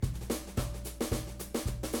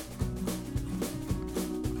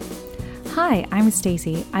Hi, I'm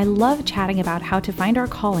Stacy. I love chatting about how to find our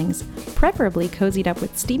callings, preferably cozied up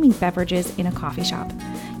with steaming beverages in a coffee shop.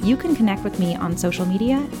 You can connect with me on social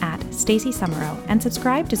media at Stacy Summerow and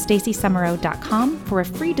subscribe to stacysummerow.com for a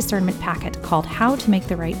free discernment packet called How to Make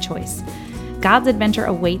the Right Choice. God's adventure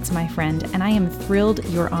awaits, my friend, and I am thrilled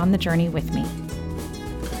you're on the journey with me.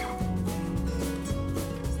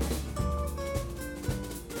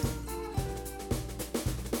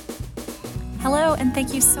 Hello, and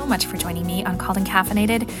thank you so much for joining me on Called and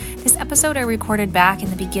Caffeinated. This episode I recorded back in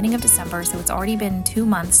the beginning of December, so it's already been 2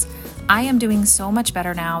 months. I am doing so much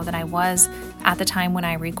better now than I was at the time when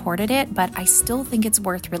I recorded it, but I still think it's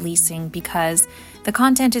worth releasing because the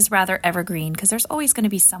content is rather evergreen, because there's always going to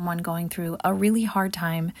be someone going through a really hard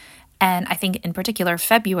time. And I think in particular,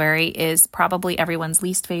 February is probably everyone's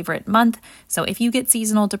least favorite month. So if you get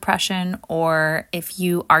seasonal depression or if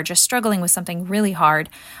you are just struggling with something really hard,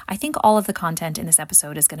 I think all of the content in this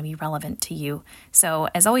episode is going to be relevant to you. So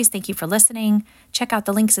as always, thank you for listening. Check out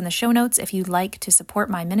the links in the show notes if you'd like to support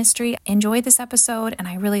my ministry. Enjoy this episode, and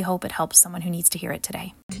I really hope it helps someone who needs to hear it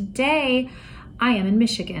today. Today, I am in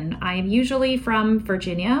Michigan. I am usually from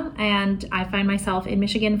Virginia, and I find myself in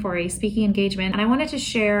Michigan for a speaking engagement. And I wanted to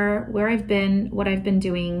share where I've been, what I've been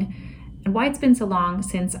doing, and why it's been so long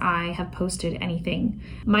since I have posted anything.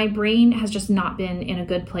 My brain has just not been in a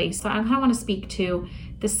good place. So I kind of want to speak to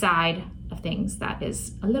the side of things that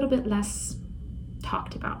is a little bit less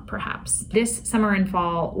talked about, perhaps. This summer and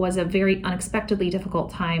fall was a very unexpectedly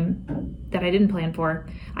difficult time that I didn't plan for.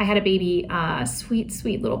 I had a baby,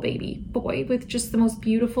 sweet little baby boy with just the most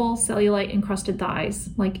beautiful cellulite encrusted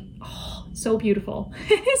thighs. Like, oh, so beautiful.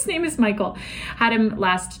 His name is Michael. Had him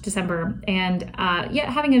last December. And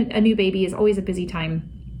having a new baby is always a busy time.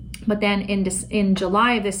 But then in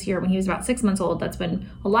July of this year, when he was about 6 months old, that's when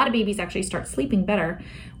a lot of babies actually start sleeping better.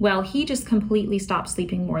 Well, he just completely stopped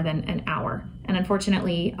sleeping more than an hour. And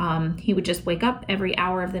unfortunately, he would just wake up every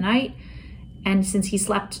hour of the night. And since he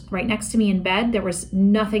slept right next to me in bed, there was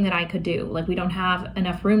nothing that I could do. Like, we don't have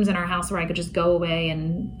enough rooms in our house where I could just go away.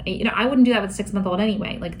 And, I wouldn't do that with a 6-month-old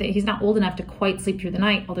anyway. Like, he's not old enough to quite sleep through the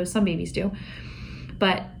night, although some babies do.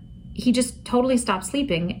 But he just totally stopped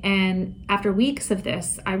sleeping. And after weeks of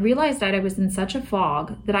this, I realized that I was in such a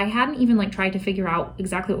fog that I hadn't even tried to figure out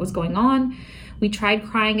exactly what was going on. We tried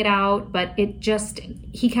crying it out, but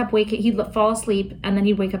he kept waking, he'd fall asleep and then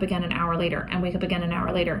he'd wake up again an hour later and wake up again an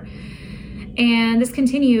hour later. And this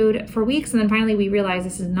continued for weeks. And then finally we realized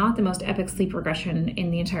this is not the most epic sleep regression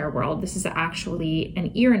in the entire world. This is actually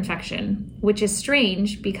an ear infection, which is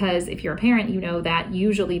strange because if you're a parent, you know that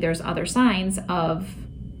usually there's other signs of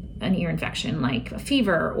an ear infection, like a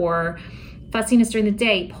fever or fussiness during the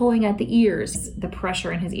day, pulling at the ears. The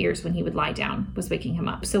pressure in his ears when he would lie down was waking him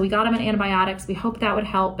up. So we got him on antibiotics. We hoped that would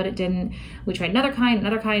help, but it didn't. We tried another kind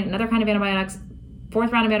of antibiotics.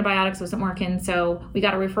 4th round of antibiotics wasn't working. So we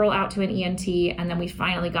got a referral out to an ENT, and then we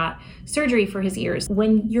finally got surgery for his ears.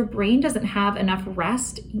 When your brain doesn't have enough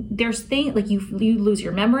rest, there's things like you lose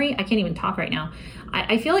your memory. I can't even talk right now.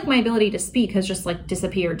 I feel like my ability to speak has just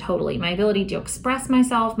disappeared totally. My ability to express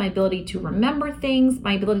myself, my ability to remember things,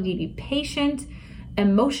 my ability to be patient,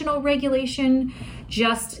 emotional regulation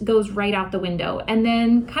just goes right out the window. And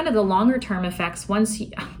then kind of the longer term effects,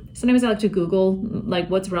 sometimes I like to Google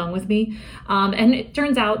what's wrong with me. And it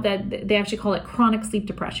turns out that they actually call it chronic sleep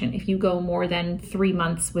depression if you go more than 3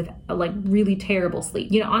 months with really terrible sleep.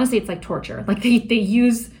 Honestly, it's like torture. They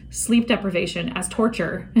use sleep deprivation as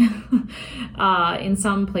torture in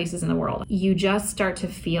some places in the world. You just start to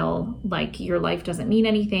feel like your life doesn't mean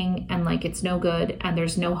anything and it's no good and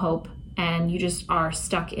there's no hope. And you just are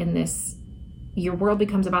stuck in this, your world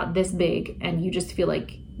becomes about this big and you just feel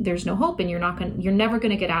like there's no hope and you're never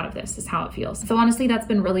going to get out of this is how it feels. So honestly, that's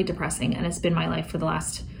been really depressing, and it's been my life for the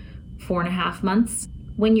last 4.5 months.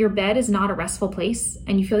 When your bed is not a restful place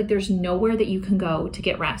and you feel like there's nowhere that you can go to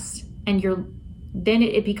get rest, and then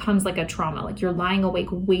it becomes like a trauma. Like you're lying awake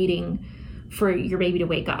waiting for your baby to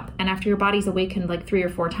wake up. And after your body's awakened 3 or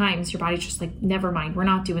 4 times, your body's just never mind, we're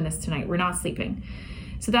not doing this tonight. We're not sleeping.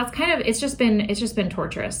 So that's it's just been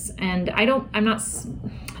torturous. And I don't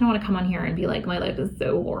want to come on here and be like, my life is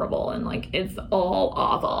so horrible and it's all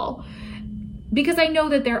awful. Because I know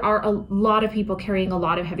that there are a lot of people carrying a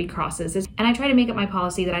lot of heavy crosses. And I try to make it my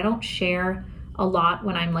policy that I don't share a lot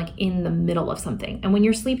when I'm in the middle of something. And when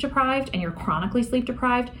you're sleep deprived and you're chronically sleep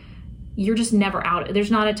deprived, you're just never out.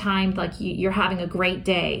 There's not a time you're having a great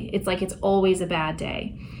day. It's it's always a bad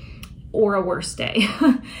day or a worse day.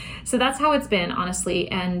 So that's how it's been, honestly.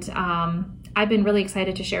 And I've been really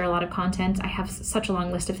excited to share a lot of content. I have such a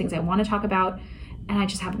long list of things I want to talk about, and I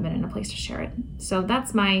just haven't been in a place to share it. So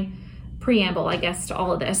that's my preamble, I guess, to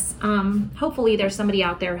all of this. Hopefully there's somebody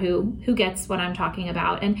out there who gets what I'm talking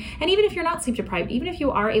about. And even if you're not sleep deprived, even if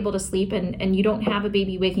you are able to sleep and you don't have a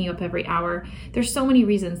baby waking you up every hour, there's so many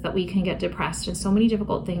reasons that we can get depressed, and so many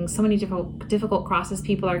difficult things, so many difficult crosses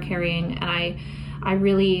people are carrying. And I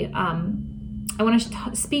really, I want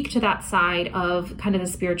to speak to that side of kind of the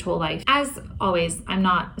spiritual life. As always, I'm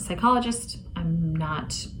not a psychologist. I'm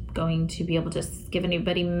not going to be able to give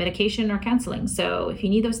anybody medication or counseling. So if you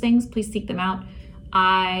need those things, please seek them out.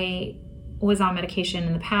 I was on medication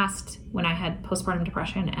in the past when I had postpartum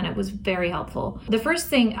depression, and it was very helpful. The first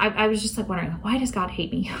thing, I was just like wondering, why does God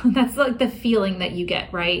hate me? That's like the feeling that you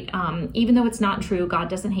get, right? Even though it's not true, God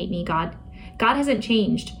doesn't hate me. God hasn't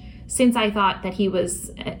changed since I thought that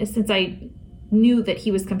since I knew that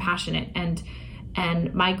he was compassionate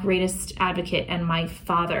and my greatest advocate and my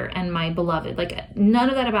father and my beloved. Like, none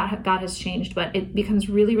of that about God has changed, but it becomes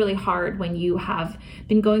really, really hard when you have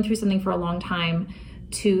been going through something for a long time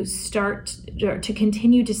to start or to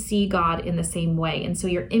continue to see God in the same way. And so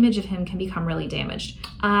your image of him can become really damaged.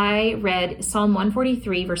 I read Psalm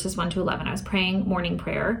 143 verses 1-11. I was praying morning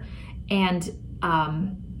prayer. And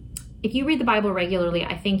if you read the Bible regularly,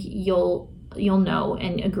 I think you'll know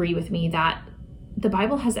and agree with me that the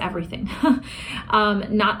Bible has everything.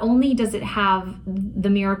 Not only does it have the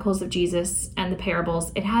miracles of Jesus and the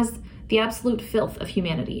parables, it has the absolute filth of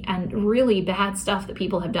humanity and really bad stuff that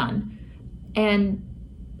people have done. And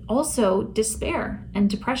also despair and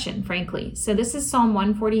depression, frankly. So this is Psalm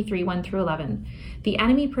 143, 1-11. The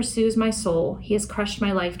enemy pursues my soul. He has crushed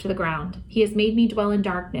my life to the ground. He has made me dwell in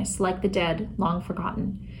darkness like the dead, long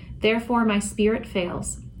forgotten. Therefore my spirit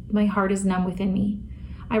fails. My heart is numb within me.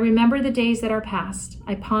 I remember the days that are past.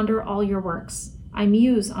 I ponder all your works. I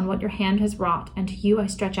muse on what your hand has wrought, and to you I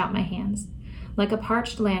stretch out my hands. Like a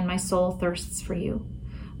parched land, my soul thirsts for you.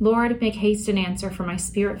 Lord, make haste and answer, for my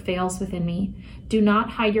spirit fails within me. Do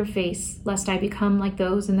not hide your face, lest I become like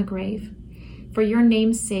those in the grave. For your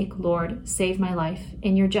name's sake, Lord, save my life.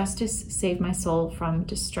 In your justice, save my soul from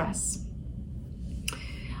distress.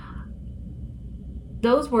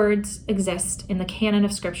 Those words exist in the canon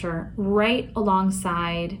of Scripture right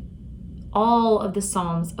alongside all of the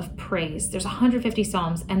Psalms of praise. There's 150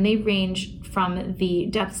 Psalms, and they range from the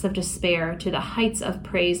depths of despair to the heights of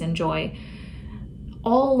praise and joy.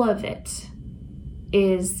 All of it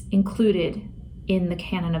is included in the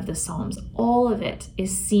canon of the Psalms. All of it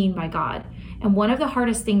is seen by God. And one of the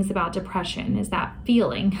hardest things about depression is that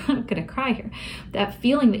feeling, I'm going to cry here, that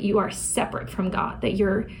feeling that you are separate from God,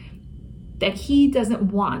 that he doesn't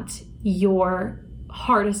want your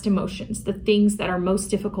hardest emotions, the things that are most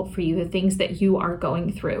difficult for you, the things that you are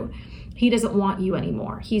going through. He doesn't want you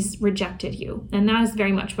anymore. He's rejected you. And that is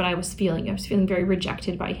very much what I was feeling. I was feeling very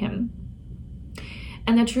rejected by him.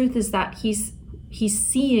 And the truth is that he's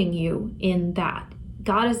seeing you in that.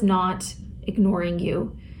 God is not ignoring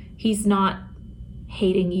you. He's not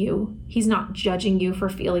hating you. He's not judging you for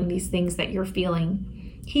feeling these things that you're feeling.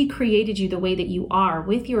 He created you the way that you are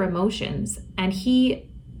with your emotions, and he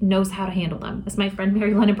knows how to handle them. As my friend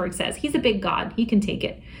Mary Lunenburg says, he's a big God. He can take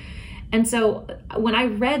it. And so when I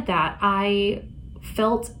read that, I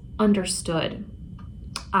felt understood.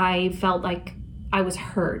 I felt like I was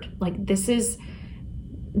heard. Like, this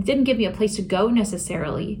didn't give me a place to go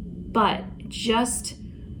necessarily, but just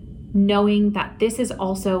knowing that this is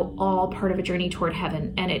also all part of a journey toward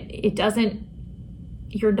heaven. And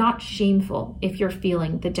you're not shameful if you're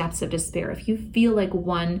feeling the depths of despair, if you feel like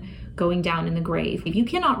one going down in the grave. If you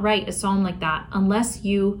cannot write a psalm like that unless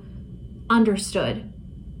you understood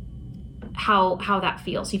how that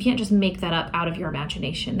feels. You can't just make that up out of your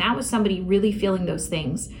imagination. That was somebody really feeling those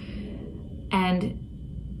things. And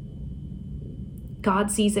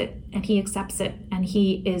God sees it, and he accepts it, and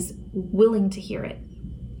he is willing to hear it.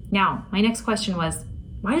 Now, my next question was,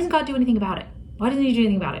 why doesn't God do anything about it? Why doesn't he do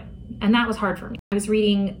anything about it? And that was hard for me. I was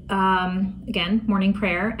reading, again, morning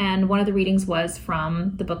prayer, and one of the readings was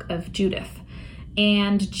from the book of Judith.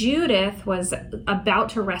 And Judith was about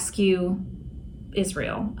to rescue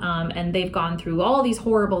Israel, and they've gone through all these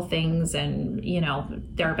horrible things, and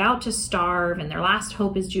they're about to starve, and their last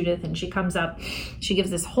hope is Judith, and she comes up, she gives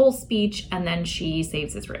this whole speech, and then she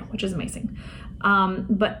saves Israel, which is amazing.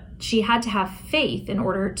 But she had to have faith in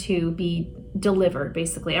order to be delivered.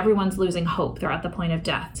 Basically, everyone's losing hope. They're at the point of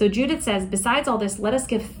death. So Judith says, besides all this, let us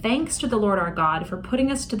give thanks to the Lord our God for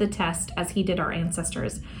putting us to the test as he did our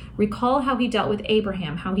ancestors. Recall how he dealt with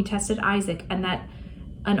Abraham, how he tested Isaac, and that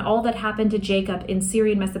and all that happened to Jacob in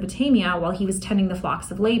Syrian Mesopotamia while he was tending the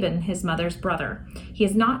flocks of Laban, his mother's brother. He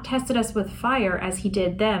has not tested us with fire as he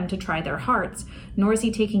did them to try their hearts, nor is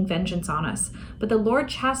he taking vengeance on us. But the Lord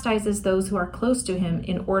chastises those who are close to him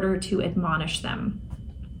in order to admonish them.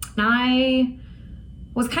 And I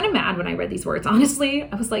was kind of mad when I read these words, honestly.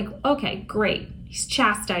 I was like, okay, great. He's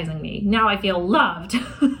chastising me. Now I feel loved.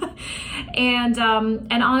 And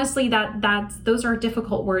honestly, those are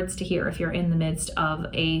difficult words to hear if you're in the midst of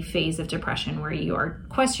a phase of depression where you are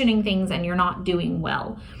questioning things and you're not doing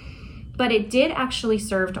well. But it did actually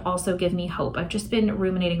serve to also give me hope. I've just been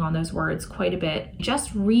ruminating on those words quite a bit.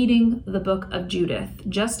 Just reading the book of Judith,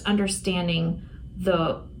 just understanding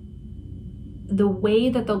the way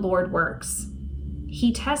that the Lord works.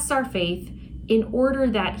 He tests our faith in order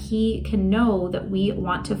that he can know that we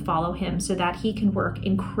want to follow him so that he can work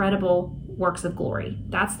incredible works of glory.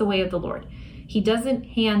 That's the way of the Lord. He didn't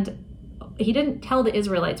tell the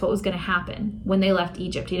Israelites what was going to happen when they left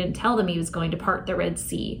Egypt. He didn't tell them he was going to part the Red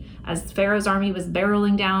Sea as Pharaoh's army was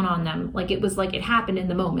barreling down on them. It happened in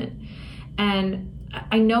the moment. And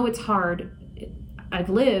I know it's hard. I've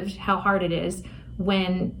lived how hard it is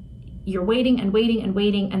when you're waiting and waiting and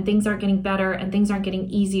waiting and things aren't getting better and things aren't getting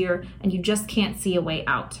easier and you just can't see a way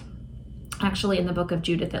out. Actually, in the book of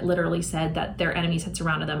Judith, it literally said that their enemies had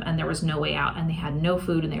surrounded them and there was no way out and they had no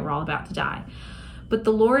food and they were all about to die. But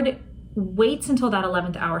the Lord waits until that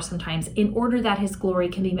 11th hour sometimes in order that his glory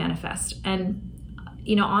can be manifest. And,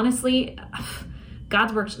 honestly,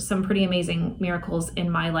 God's worked some pretty amazing miracles in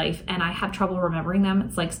my life, and I have trouble remembering them.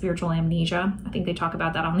 It's like spiritual amnesia. I think they talk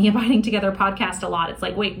about that on the Abiding Together podcast a lot. It's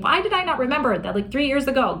like, wait, why did I not remember that 3 years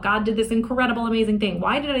ago, God did this incredible, amazing thing?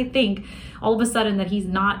 Why did I think all of a sudden that he's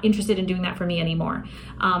not interested in doing that for me anymore?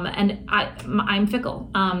 And I'm fickle.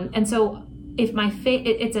 And so if my faith,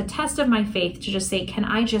 it's a test of my faith to just say, can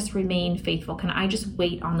I just remain faithful? Can I just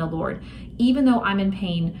wait on the Lord? Even though I'm in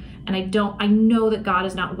pain, and I know that God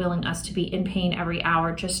is not willing us to be in pain every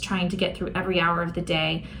hour, just trying to get through every hour of the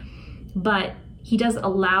day. But he does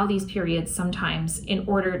allow these periods sometimes in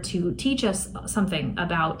order to teach us something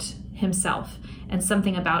about himself and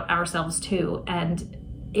something about ourselves too. And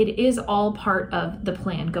it is all part of the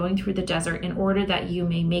plan, going through the desert in order that you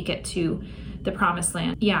may make it to the promised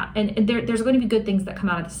land. Yeah, and there's going to be good things that come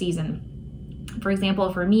out of the season. For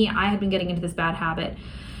example, for me, I had been getting into this bad habit.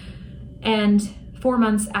 And 4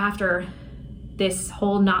 months after this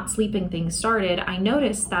whole not sleeping thing started, I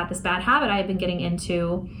noticed that this bad habit I had been getting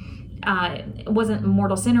into, it wasn't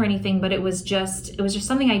mortal sin or anything, but it was just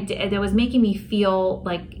something I did that was making me feel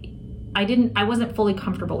like I wasn't fully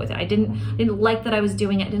comfortable with it. I didn't like that I was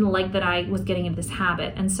doing it. I didn't like that I was getting into this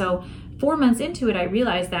habit. And so 4 months into it, I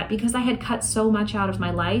realized that because I had cut so much out of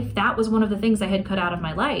my life, that was one of the things I had cut out of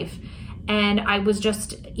my life. And I was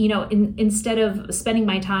just, instead of spending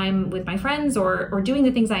my time with my friends or doing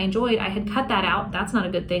the things I enjoyed, I had cut that out. That's not a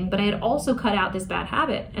good thing. But I had also cut out this bad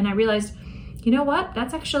habit. And I realized, you know what?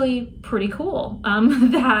 That's actually pretty cool.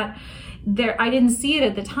 I didn't see it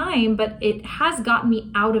at the time, but it has gotten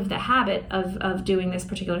me out of the habit of doing this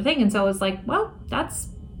particular thing. And so I was like, well, that's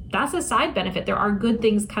a side benefit. There are good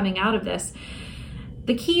things coming out of this.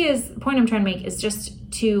 The point I'm trying to make is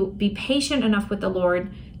just to be patient enough with the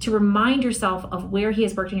Lord to remind yourself of where he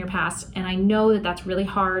has worked in your past. And I know that that's really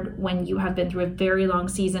hard when you have been through a very long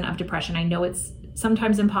season of depression. I know it's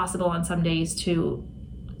sometimes impossible on some days to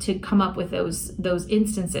come up with those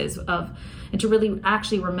instances and to really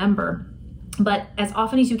actually remember. But as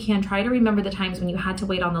often as you can, try to remember the times when you had to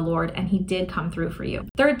wait on the Lord and he did come through for you.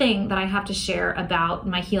 Third thing that I have to share about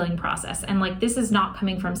my healing process, and this is not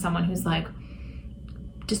coming from someone who's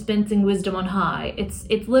dispensing wisdom on high.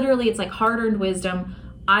 It's literally like hard-earned wisdom.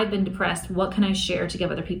 I've been depressed. What can I share to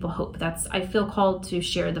give other people hope? I feel called to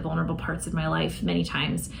share the vulnerable parts of my life many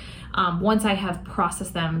times once I have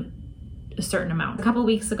processed them a certain amount. A couple of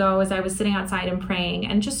weeks ago, as I was sitting outside and praying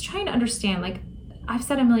and just trying to understand, I've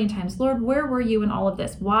said a million times, Lord, where were you in all of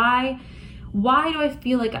this? Why do I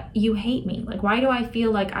feel like you hate me? Why do I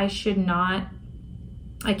feel like I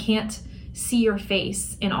can't see your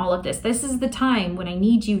face in all of this? This is the time when I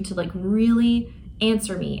need you to really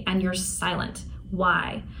answer me, and you're silent.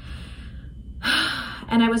 Why?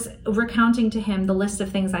 And I was recounting to him the list of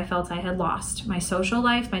things I felt I had lost: my social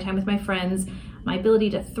life, my time with my friends, my ability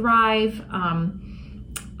to thrive,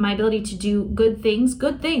 my ability to do good things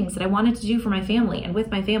that I wanted to do for my family and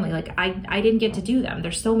with my family. I didn't get to do them.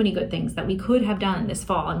 There's so many good things that we could have done this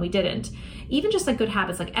fall and we didn't. Even just good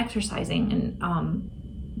habits like exercising, and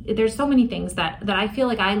there's so many things that I feel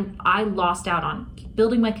like I lost out on.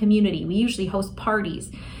 Building my community. We usually host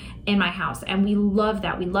parties. in my house. And we love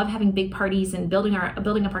that. We love having big parties and building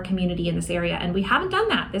up our community in this area. And we haven't done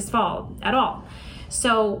that this fall at all.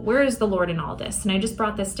 So where is the Lord in all this? And I just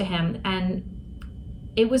brought this to him, and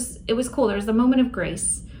it was cool. There was a moment of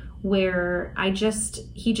grace where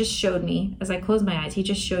he just showed me, as I closed my eyes, he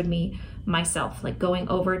just showed me myself, like going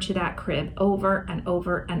over to that crib over and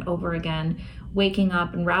over and over again, waking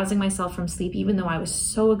up and rousing myself from sleep, even though I was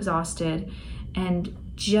so exhausted, and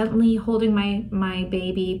gently holding my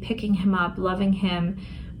baby, picking him up, loving him,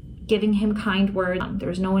 giving him kind words. There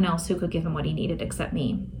was no one else who could give him what he needed except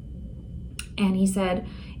me. And he said,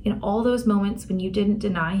 in all those moments when you didn't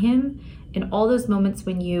deny him, in all those moments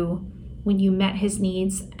when you met his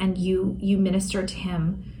needs and you ministered to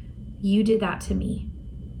him, you did that to me.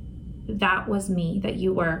 That was me that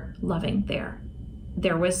you were loving there.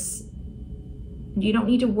 You don't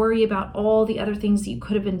need to worry about all the other things that you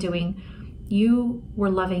could have been doing. You were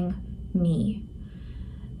loving me.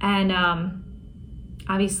 And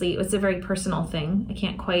obviously it was a very personal thing. I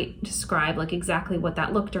can't quite describe like exactly what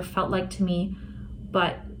that looked or felt like to me,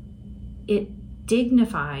 but it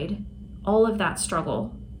dignified all of that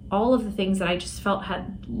struggle, all of the things that I just felt I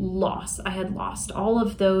had lost all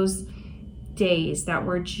of those days that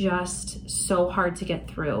were just so hard to get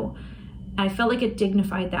through. I felt like it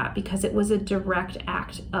dignified that because it was a direct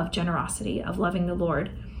act of generosity, of loving the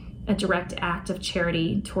Lord, a direct act of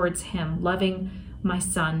charity towards him, loving my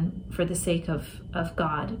son for the sake of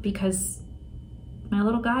God, because my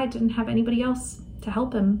little guy didn't have anybody else to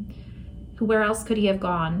help him. Where else could he have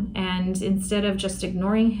gone? And instead of just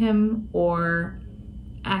ignoring him or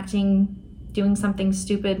doing something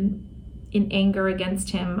stupid in anger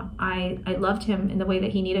against him, I loved him in the way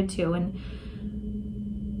that he needed to. And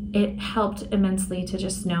it helped immensely to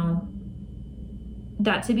just know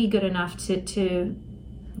that to be good enough to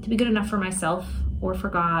be good enough for myself or for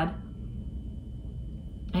God,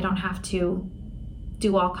 I don't have to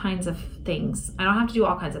do all kinds of things.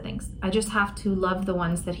 I just have to love the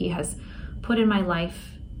ones that he has put in my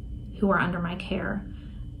life who are under my care.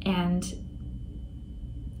 And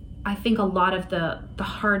I think a lot of the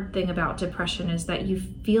hard thing about depression is that you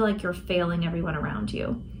feel like you're failing everyone around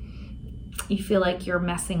you. You feel like you're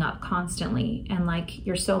messing up constantly and like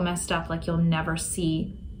you're so messed up, like you'll never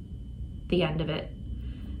see the end of it.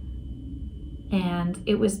 And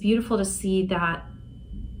it was beautiful to see that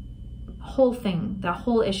whole thing, that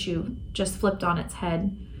whole issue just flipped on its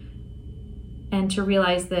head, and to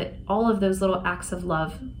realize that all of those little acts of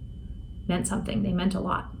love meant something. They meant a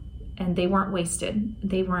lot, and they weren't wasted.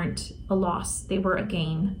 They weren't a loss. They were a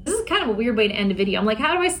gain. This is kind of a weird way to end a video. I'm like,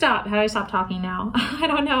 how do I stop? How do I stop talking now? I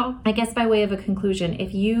don't know. I guess by way of a conclusion,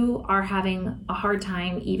 if you are having a hard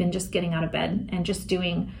time even just getting out of bed and just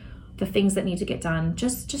doing the things that need to get done,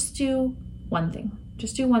 just do one thing.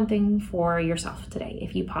 Just do one thing for yourself today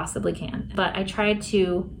if you possibly can. But I tried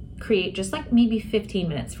to create just like maybe 15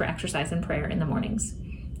 minutes for exercise and prayer in the mornings.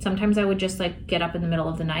 Sometimes I would just like get up in the middle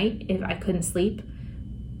of the night if I couldn't sleep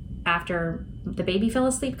after the baby fell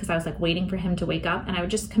asleep, because I was like waiting for him to wake up, and I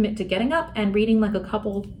would just commit to getting up and reading like a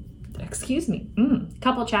couple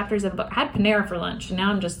chapters of a book. I had Panera for lunch and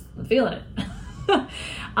now I'm just feeling it.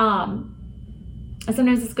 And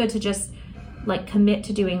sometimes it's good to just like commit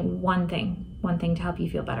to doing one thing to help you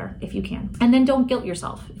feel better if you can. And then don't guilt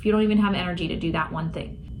yourself if you don't even have energy to do that one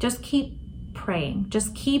thing. Just keep praying.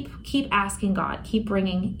 Just keep asking God. Keep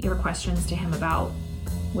bringing your questions to him about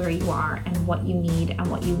where you are and what you need and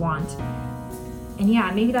what you want. And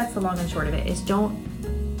yeah, maybe that's the long and short of it, is don't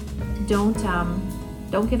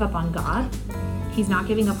give up on God. He's not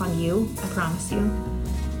giving up on you, I promise you.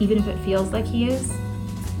 Even if it feels like he is,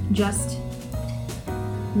 just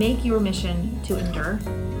make your mission to endure,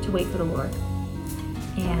 to wait for the Lord.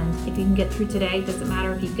 And if you can get through today, it doesn't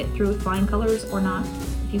matter if you get through with flying colors or not,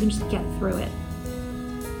 if you can just get through it,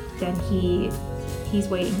 then he's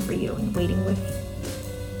waiting for you and waiting with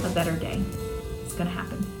a better day. It's gonna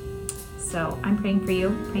happen. So I'm praying for you,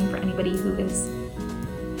 praying for anybody who is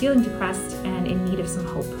feeling depressed and in need of some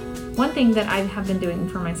hope. One thing that I have been doing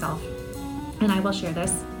for myself, and I will share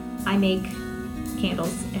this, I make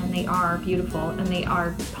candles, and they are beautiful, and they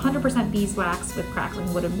are 100% beeswax with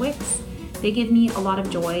crackling wooden wicks. They give me a lot of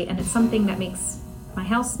joy, and it's something that makes my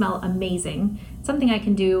house smell amazing. It's something I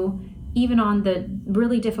can do even on the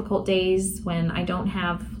really difficult days when I don't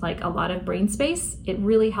have like a lot of brain space. It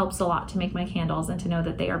really helps a lot to make my candles and to know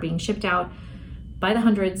that they are being shipped out by the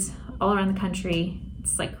hundreds all around the country.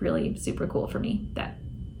 It's like really super cool for me that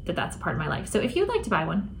that's a part of my life. So if you'd like to buy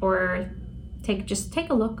one or take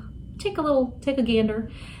a look, take a gander.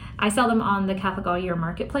 I sell them on the Catholic All Year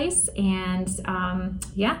Marketplace, and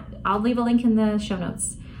I'll leave a link in the show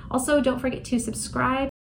notes. Also, don't forget to subscribe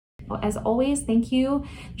As always, thank you.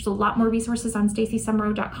 There's a lot more resources on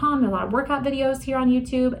stacysummerow.com, a lot of workout videos here on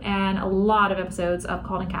YouTube, and a lot of episodes of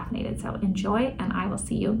Called and Caffeinated. So enjoy, and I will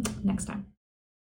see you next time.